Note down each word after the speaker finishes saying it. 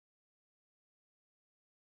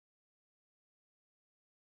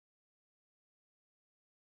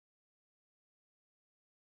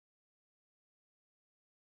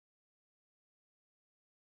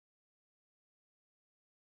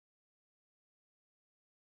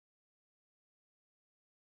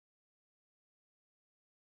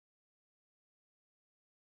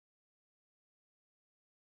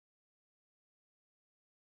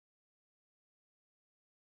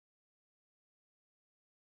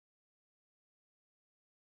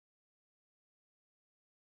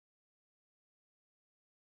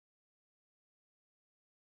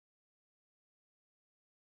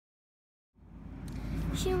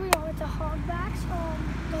here we are at the hogbacks.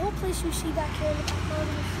 The whole place you see back here in the background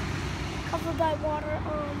is covered by water.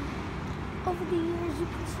 Over the years, you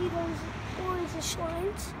can see those orange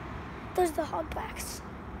lines. Those are the hogbacks.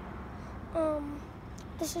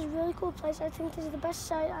 This is a really cool place. I think this is the best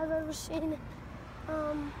sight I've ever seen.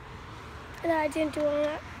 And I didn't do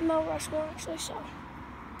it on Mount Rushmore, actually, so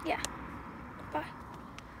yeah. Bye.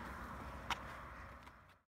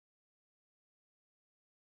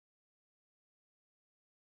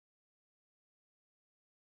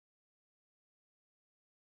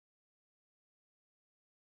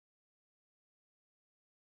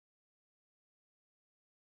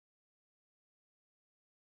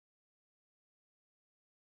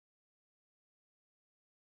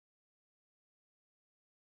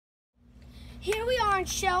 Here we are in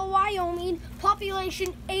Shell, Wyoming,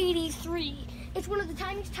 population 83. It's one of the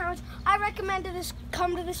tiniest towns. I recommend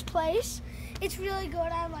come to this place. It's really good,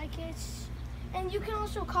 I like it. And you can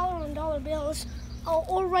also call it on dollar bills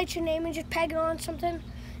or write your name and just peg it on something.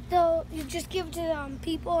 You just give it to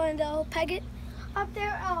people and they'll peg it up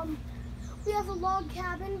there. We have a log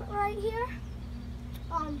cabin right here.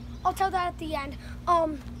 I'll tell that at the end.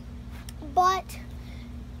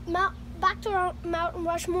 Back to Mount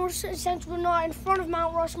Rushmore, since we're not in front of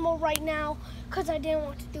Mount Rushmore right now, because I didn't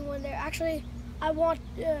want to do one there. Actually, I want.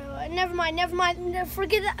 Never mind.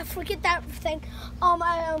 Forget that thing.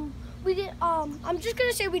 We did. I'm just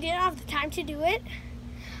gonna say we didn't have the time to do it.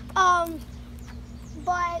 But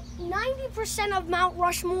 90% of Mount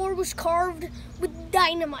Rushmore was carved with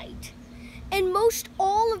dynamite, and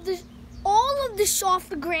all of the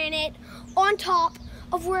soft granite on top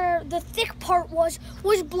of where the thick part was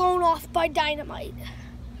blown off by dynamite.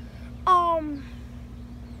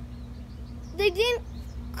 They didn't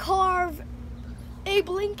carve Abe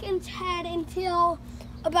Lincoln's head until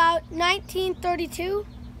about 1932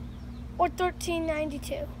 or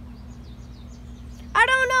 1392. I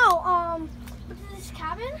don't know. But this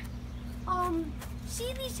cabin,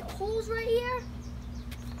 see these holes right here?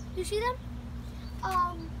 You see them?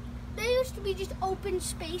 They used to be just open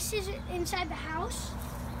spaces inside the house.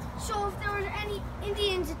 So if there was any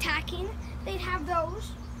Indians attacking, they'd have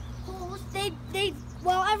those holes.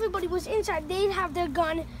 While everybody was inside, they'd have their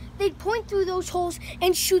gun. They'd point through those holes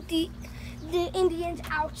and shoot the Indians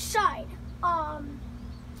outside.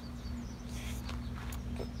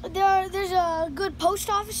 There's a good post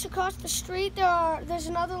office across the street. There's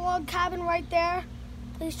another log cabin right there.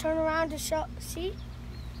 Please turn around to see.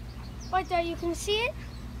 Right there, you can see it.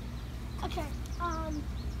 Okay,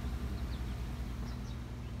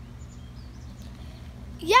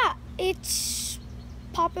 yeah, it's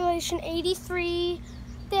population 83.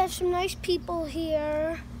 They have some nice people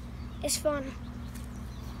here. It's fun.